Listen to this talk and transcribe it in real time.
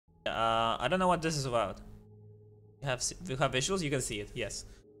I don't know what this is about. You have visuals, you can see it, yes.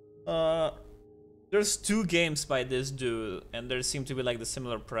 There's 2 games by this dude, and there seem to be like the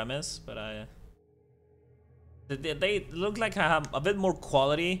similar premise, but they look like I have a bit more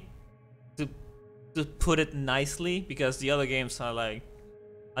quality, to put it nicely, because the other games are like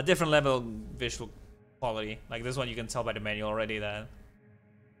a different level of visual quality. Like this one, you can tell by the menu already that.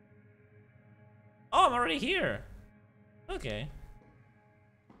 Oh, I'm already here. Okay.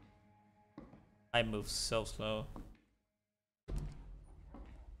 I move so slow.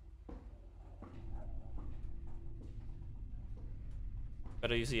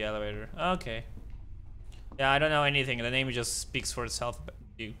 Better use the elevator. Okay. Yeah, I don't know anything. The name just speaks for itself.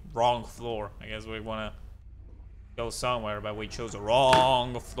 The wrong floor. I guess we wanna go somewhere, but we chose the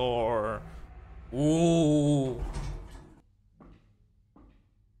wrong floor. Ooh.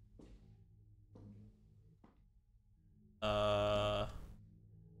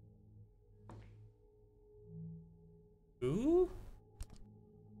 Ooh?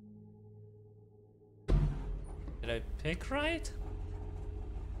 Did I pick right?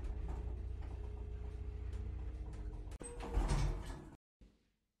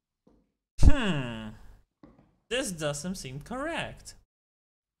 This doesn't seem correct.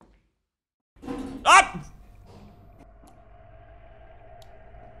 Up!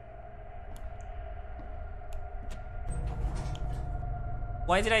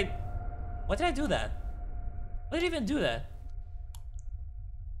 Why did I do that? Why did I even do that?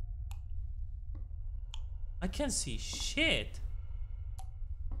 I can't see shit.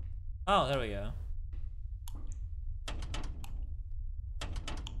 Oh, there we go.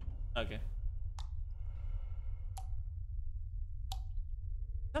 Okay.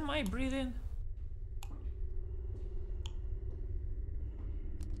 Am I breathing?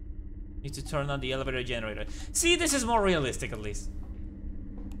 Need to turn on the elevator generator. See, this is more realistic at least.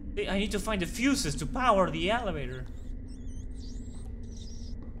 I need to find the fuses to power the elevator.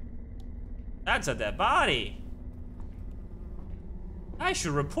 That's a dead body. I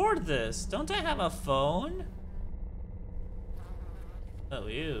should report this. Don't I have a phone? Oh,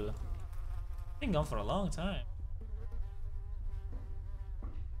 ew. Been gone for a long time.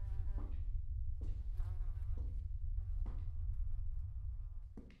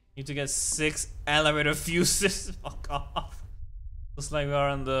 Need to get 6 elevator fuses. Fuck off. Looks like we are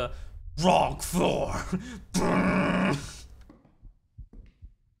on the wrong floor.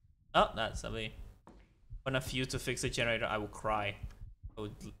 Oh, that's somebody. When a fuse to fix the generator, I would cry. I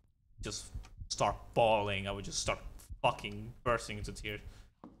would just start bawling. I would just start fucking bursting into tears.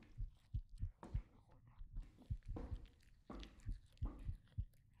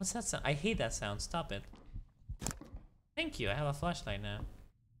 What's that sound? I hate that sound. Stop it. Thank you. I have a flashlight now.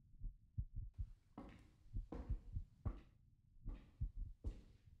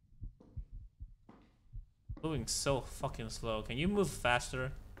 Moving so fucking slow. Can you move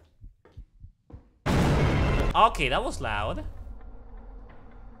faster? Okay, that was loud.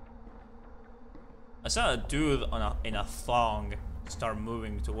 I saw a dude in a thong start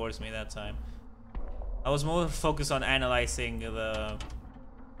moving towards me that time. I was more focused on analyzing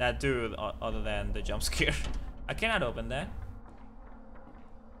that dude other than the jump scare. I cannot open that.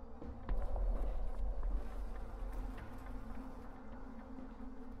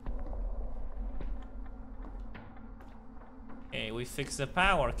 Okay, we fixed the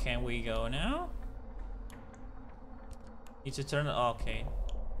power. Can we go now? Need to turn it. Okay.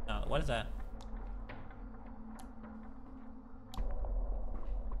 No, what is that?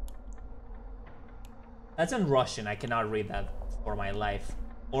 That's in Russian. I cannot read that for my life,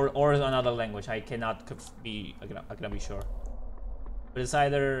 or another language. I cannot be sure. But it's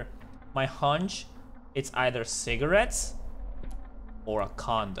either my hunch. It's either cigarettes or a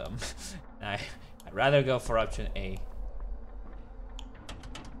condom. I'd rather go for option A.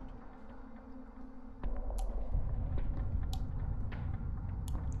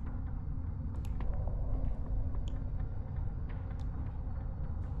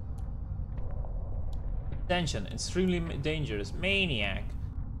 Attention, extremely dangerous maniac.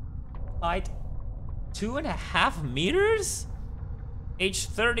 Height 2.5 meters? Age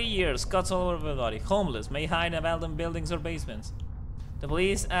 30 years, cuts all over the body, homeless, may hide in abandoned buildings or basements. The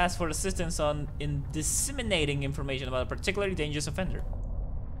police ask for assistance in disseminating information about a particularly dangerous offender.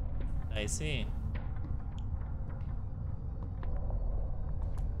 I see.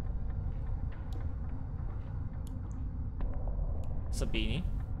 It's a beanie.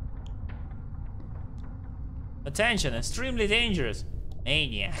 Attention, extremely dangerous.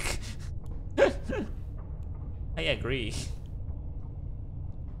 Maniac. I agree.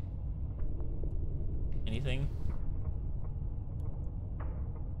 Anything?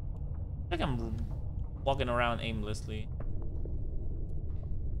 Like I'm walking around aimlessly.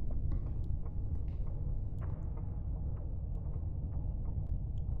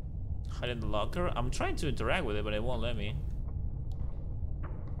 Hide in the locker? I'm trying to interact with it, but it won't let me.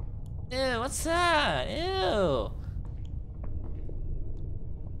 Ew, what's that? Ew.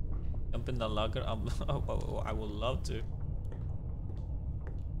 Jump in the locker? I would love to.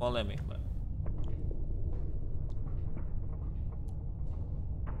 Won't let me. But...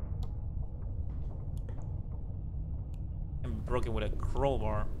 I'm broken with a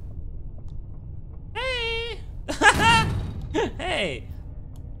crowbar. Hey! Hey!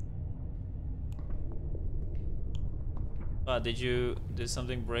 Did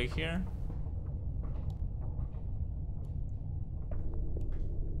something break here?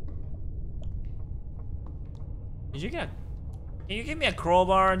 Did you get? Can you give me a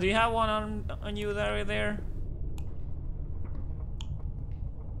crowbar? Do you have one on you there, right there?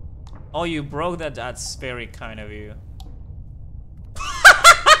 Oh, you broke that. That's very kind of you.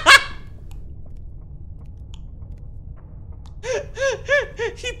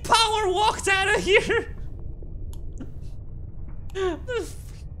 He power walked out of here. Did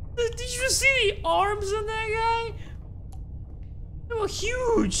you see the arms on that guy? They were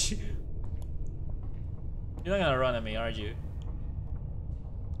huge. You're not gonna run at me, are you?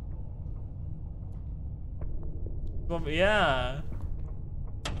 Well, yeah.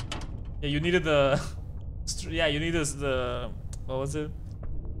 Yeah, you needed the... Yeah, you needed the... What was it?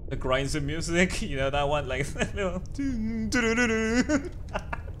 The grinds of music, you know that one, like...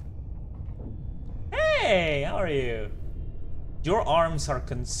 Hey, how are you? Your arms are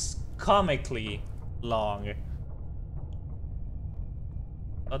comically long.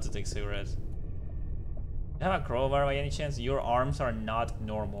 Not to take cigarettes. You have a crowbar by any chance? Your arms are not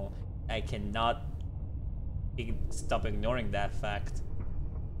normal. I cannot stop ignoring that fact.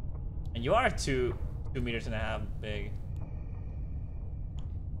 And you are 2.5 meters big.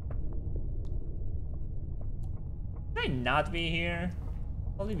 Should I not be here?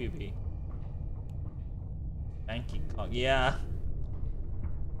 I'll leave you be. Banky cock. Yeah.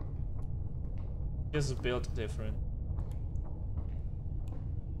 Just built different.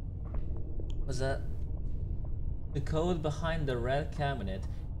 What's that? The code behind the red cabinet.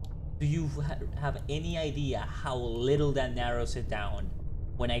 Do you have any idea how little that narrows it down?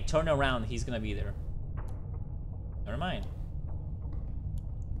 When I turn around, he's gonna be there. Never mind.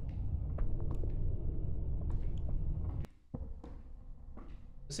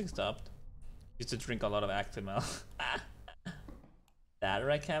 This thing stopped. Used to drink a lot of Actimel. That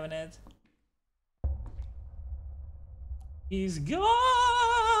red cabinet. He's gone.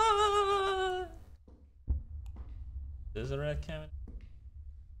 This is a red cabinet.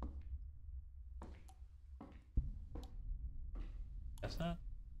 That's not.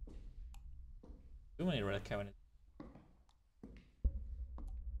 Too many red cabinets.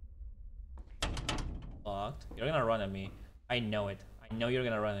 Locked. You're gonna run at me. I know it. I know you're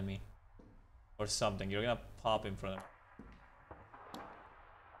gonna run at me. Or something. You're gonna pop in front of me.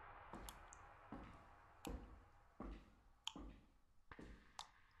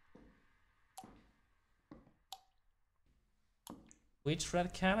 Which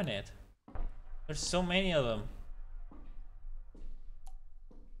red cabinet? There's so many of them.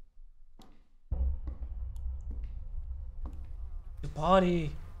 The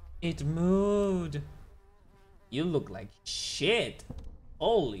body, it moved. You look like shit.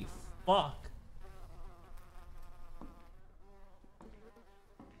 Holy fuck.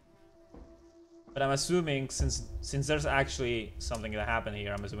 But I'm assuming since there's actually something that happened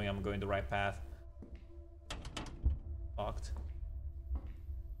here, I'm assuming I'm going the right path. Fucked.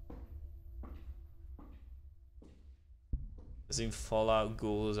 In Fallout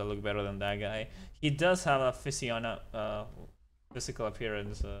ghouls that look better than that guy. He does have a physical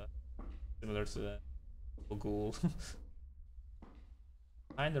appearance similar to that ghoul.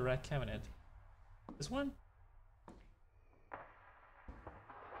 Find the red cabinet. This one?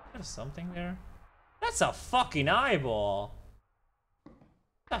 There's something there. That's a fucking eyeball.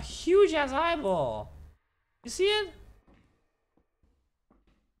 A huge ass eyeball. You see it?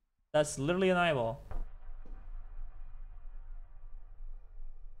 That's literally an eyeball.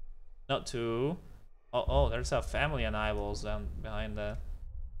 Not two. Oh, there's a family of eyeballs down behind that.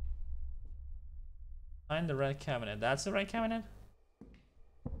 Find the red cabinet. That's the red cabinet?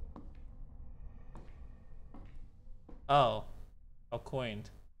 Oh. How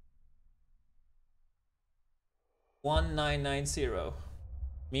quaint. 1990.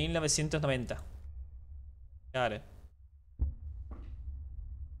 1990. Got it.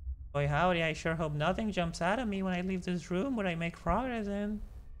 Boy howdy, I sure hope nothing jumps out at me when I leave this room where I make progress in.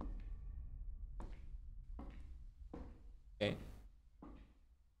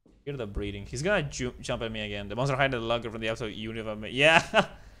 Hear the breathing. He's gonna jump at me again. The monster hiding the locker from the episode UNEDITED. Yeah.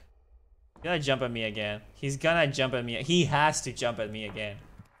 He's gonna jump at me again. He's gonna jump at me. He has to jump at me again.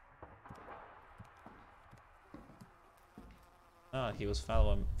 Oh, he was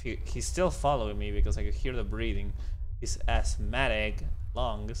following. He's still following me because I could hear the breathing. His asthmatic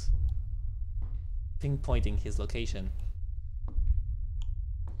lungs pinpointing his location.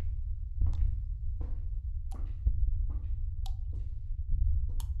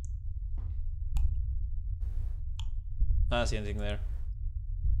 I don't see anything there.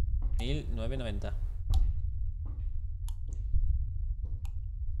 1990.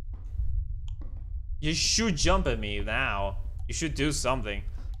 You should jump at me now. You should do something.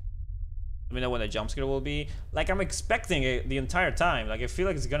 Let me know when the jump scare will be. Like, I'm expecting it the entire time. Like, I feel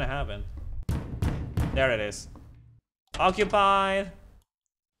like it's gonna happen. There it is. Occupied.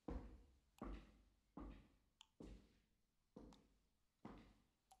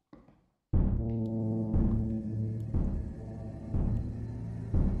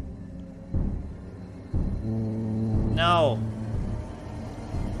 No.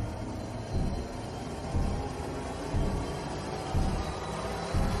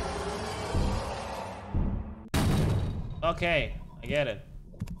 Okay, I get it.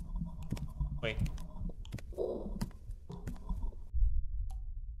 Wait. I'm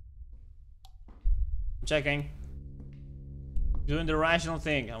checking. Doing the rational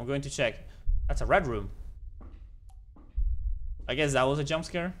thing. I'm going to check. That's a red room. I guess that was a jump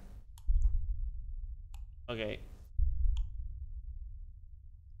scare. Okay.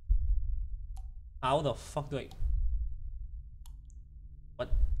 How the fuck do I...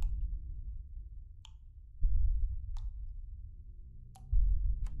 What?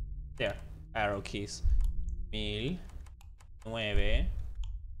 There. Arrow keys. 1990.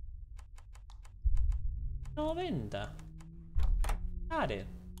 Got it.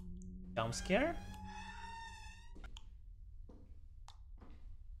 Jump scare?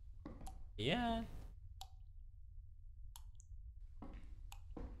 Yeah.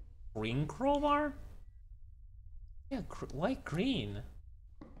 Green crowbar? Yeah, why green?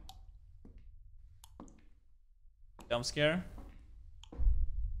 Jump scare?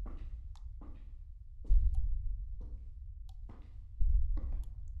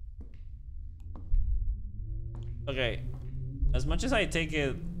 Okay, as much as I take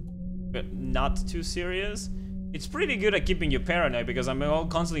it not too serious, it's pretty good at keeping you paranoid because I'm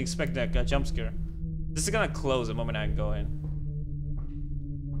constantly expecting a jump scare. This is gonna close the moment I go in.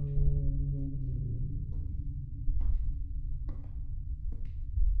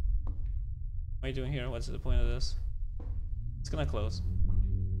 What are you doing here? What's the point of this? It's gonna close.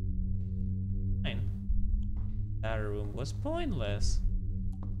 Fine. That room was pointless.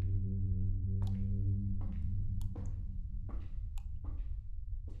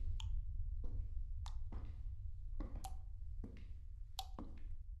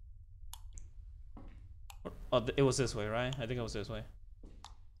 Oh, it was this way, right? I think it was this way.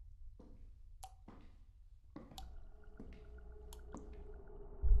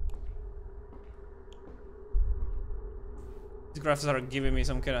 These graphics are giving me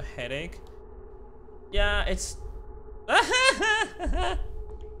some kind of headache. Yeah, it's... Look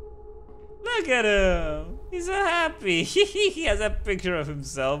at him! He's so happy. He has a picture of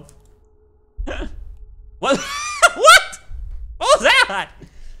himself. What? What? What was that?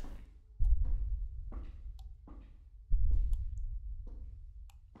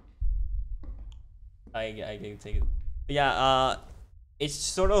 I can take it. Yeah, it's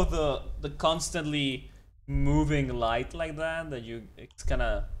sort of the constantly moving light like that you it's kind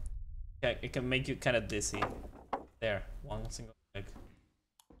of, it can make you kind of dizzy. There, one single click.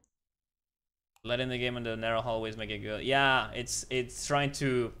 Letting the game in the narrow hallways make it good. Yeah, it's trying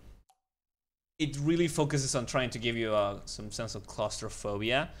to. It really focuses on trying to give you some sense of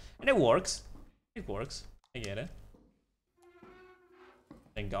claustrophobia, and it works. It works. I get it.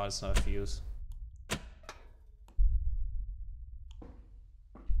 Thank God it's not a fuse.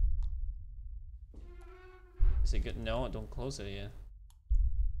 Is it good? No, don't close it yet.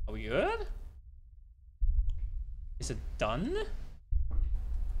 Are we good? Is it done?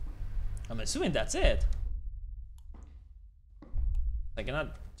 I'm assuming that's it. I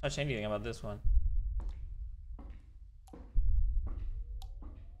cannot touch anything about this one.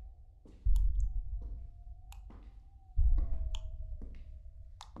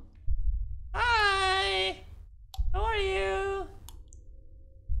 Hi! How are you?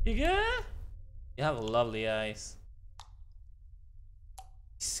 You good? You have lovely eyes.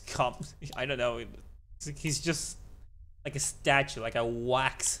 I don't know. He's just like a statue, like a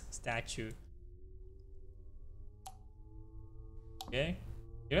wax statue. Okay.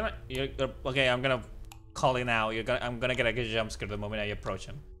 Okay, I'm gonna call it now. I'm gonna get a good jump scare the moment I approach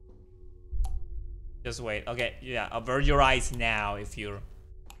him. Just wait. Okay, yeah, avert your eyes now if you're...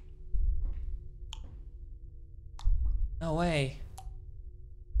 No way.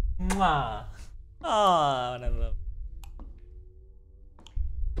 Mwah. Oh, I love.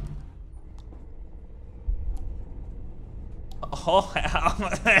 Oh,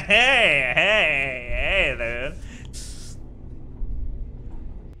 hey, dude.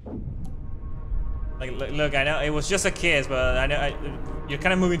 Like, look, I know it was just a kiss, but I know you're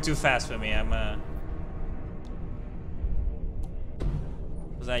kind of moving too fast for me.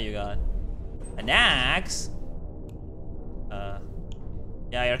 What's that you got? An axe?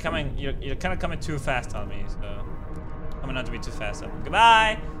 Yeah, you're kind of coming too fast on me, so I'm gonna not to be too fast. So,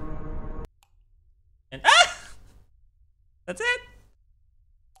 goodbye. And that's it.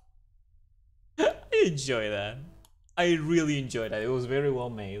 I enjoy that. I really enjoyed that. It was very well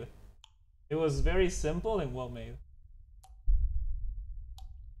made. It was very simple and well made.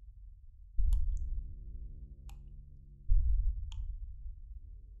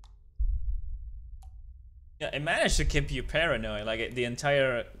 Yeah, it managed to keep you paranoid. Like the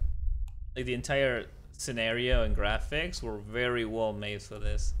entire scenario and graphics were very well made for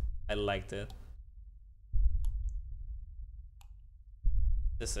this. I liked it.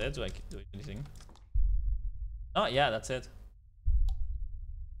 This it? Do I do anything? Oh yeah, that's it.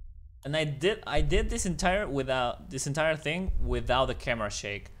 And I did this entire thing without the camera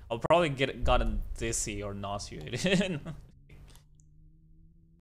shake. I'll probably gotten dizzy or nauseated.